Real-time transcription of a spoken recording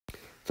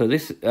So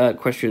this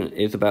question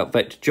is about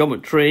vector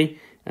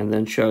geometry, and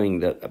then showing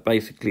that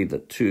basically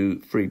that 2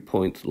 3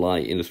 points lie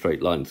in a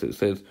straight line. So it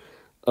says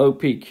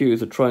OPQ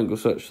is a triangle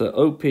such that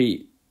OP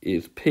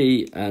is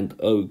P and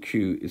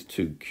OQ is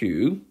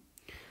 2Q.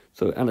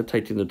 So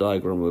annotating the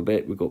diagram a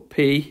bit, we've got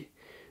P,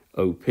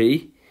 OP,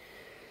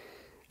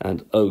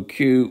 and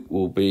OQ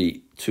will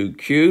be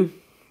 2Q.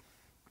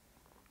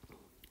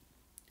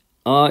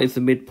 R is the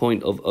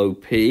midpoint of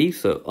OP,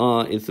 so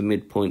R is the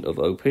midpoint of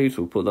OP, so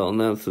we'll put that on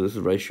there. So this is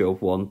a ratio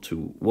of 1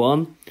 to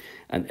 1.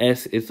 And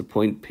S is the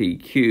point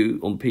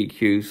PQ on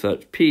PQ,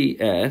 such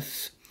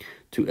PS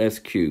to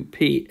SQ.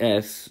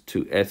 PS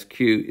to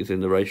SQ is in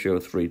the ratio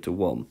of 3 to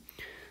 1.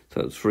 So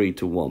it's 3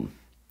 to 1.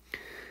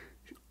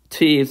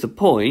 T is the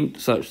point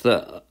such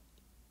that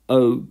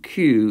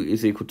OQ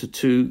is equal to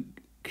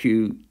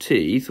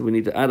 2QT. So we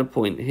need to add a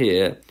point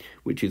here,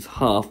 which is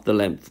half the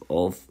length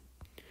of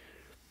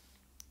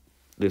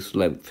this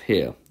length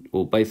here.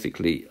 Or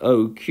basically,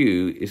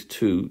 OQ is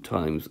 2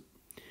 times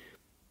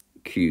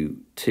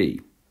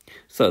QT.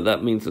 So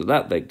that means that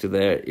that vector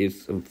there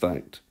is, in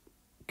fact,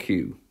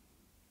 Q.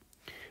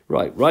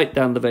 Right, write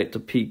down the vector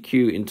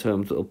PQ in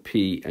terms of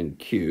P and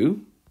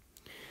Q.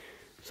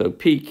 So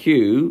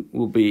PQ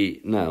will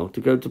be, now,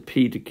 to go to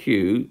P to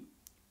Q,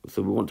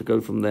 so we want to go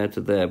from there to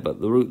there,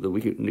 but the route that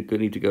we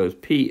need to go is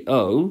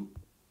PO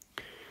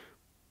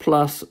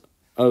plus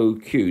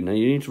OQ. Now,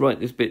 you need to write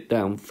this bit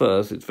down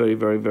first. It's very,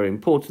 very, very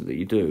important that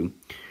you do.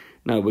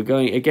 Now, we're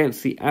going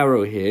against the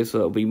arrow here, so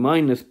it'll be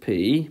minus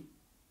P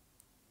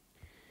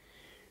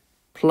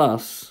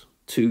plus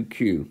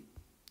 2Q.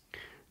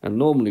 And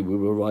normally we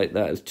will write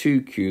that as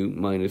 2Q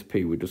minus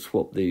P. We'll just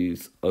swap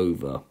these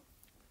over.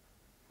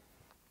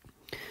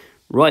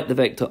 Write the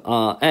vector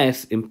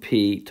RS in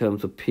P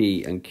terms of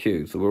P and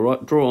Q. So we'll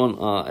draw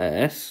on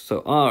RS.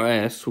 So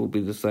RS will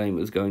be the same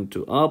as going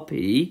to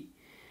RP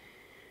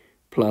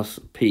plus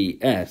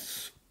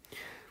PS,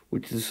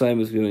 which is the same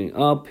as doing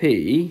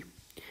RP.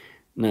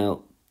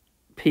 Now,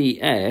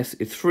 PS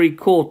is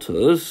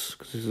 3/4,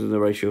 because this is in the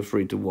ratio of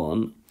 3 to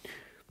 1,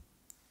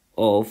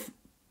 of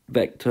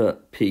vector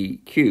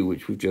PQ,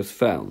 which we've just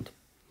found.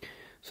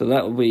 So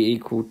that will be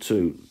equal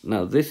to,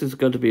 now this is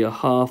going to be a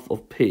half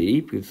of P,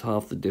 because it's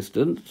half the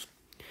distance,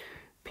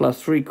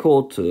 plus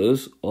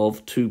 3/4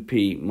 of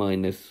 2Q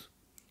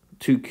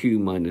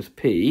minus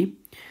P.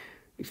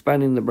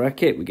 Expanding the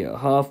bracket, we get a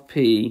half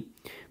P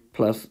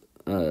plus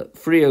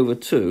 3 over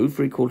 2,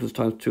 3/4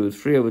 times 2 is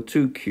 3 over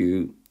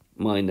 2Q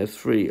minus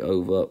 3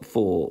 over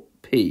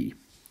 4P.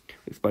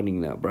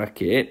 Expanding that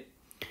bracket.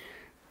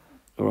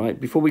 All right,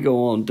 before we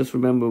go on, just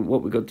remember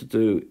what we've got to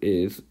do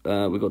is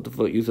we've got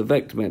to use a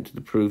vector method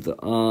to prove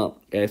that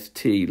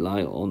RST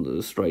lie on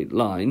the straight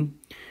line.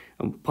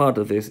 And part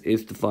of this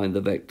is to find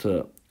the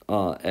vector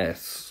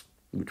RS,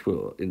 which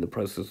we're in the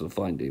process of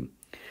finding.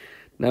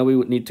 Now we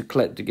would need to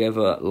collect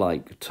together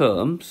like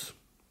terms.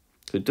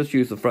 So just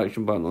use the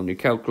fraction button on your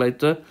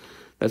calculator.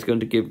 That's going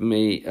to give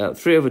me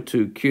 3 over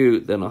 2Q,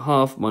 then a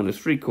half minus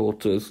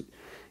 3/4 is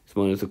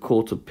minus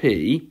 1/4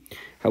 P.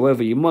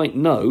 However, you might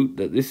note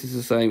that this is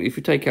the same, if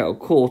you take out a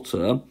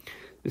quarter,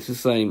 this is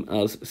the same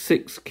as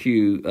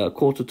 6Q,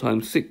 quarter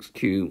times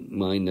 6Q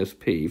minus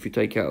P. If you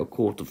take out a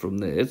quarter from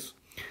this,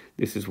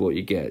 this is what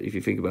you get. If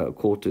you think about a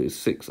quarter is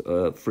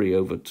 3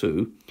 over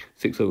 2.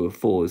 6 over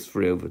 4 is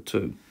 3 over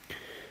 2.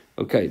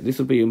 Okay, this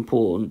will be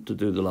important to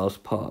do the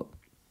last part.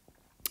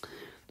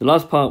 The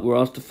last part we're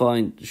asked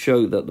to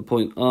show that the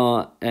point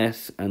R,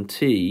 S, and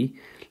T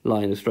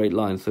lie in a straight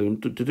line. So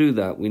to do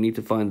that, we need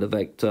to find the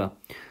vector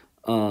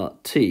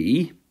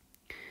RT,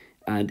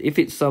 and if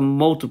it's some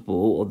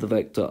multiple of the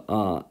vector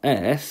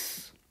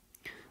RS,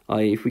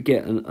 i.e. if we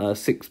get a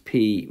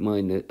 6Q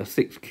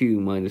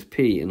minus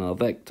P in our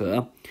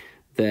vector,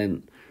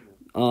 then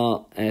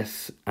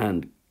RS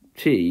and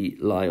T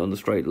lie on the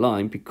straight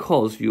line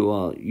because you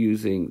are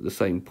using the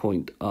same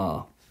point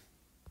R.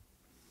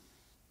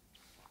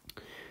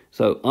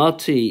 So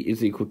RT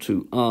is equal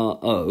to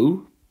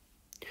RO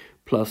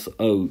plus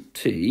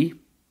OT.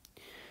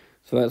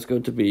 So that's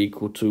going to be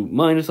equal to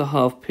minus a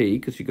half P,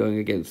 because you're going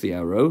against the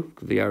arrow,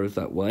 because the arrow is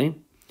that way,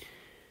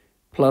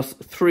 plus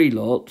 3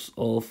 lots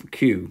of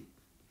Q,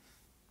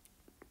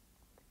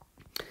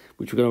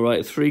 which we're going to write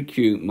as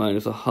 3Q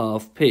minus a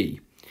half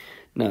P.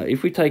 Now,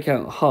 if we take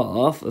out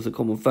half as a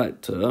common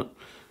factor,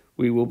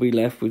 we will be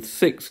left with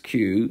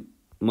 6Q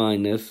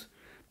minus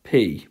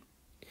P.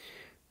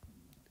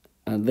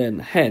 And then,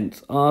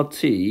 hence,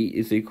 RT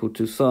is equal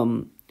to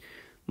some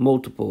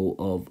multiple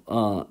of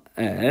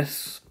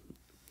RS,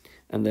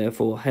 and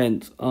therefore,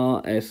 hence,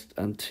 RS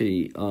and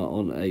T are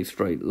on a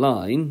straight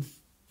line,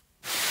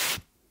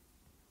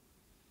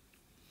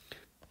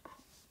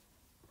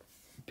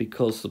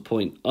 because the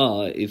point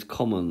R is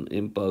common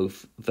in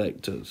both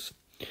vectors.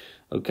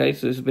 Okay,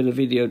 so this has been a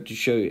video to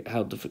show you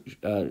how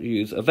to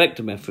use a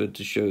vector method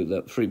to show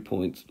that 3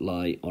 points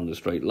lie on a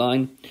straight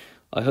line.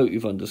 I hope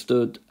you've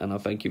understood, and I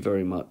thank you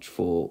very much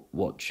for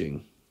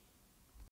watching.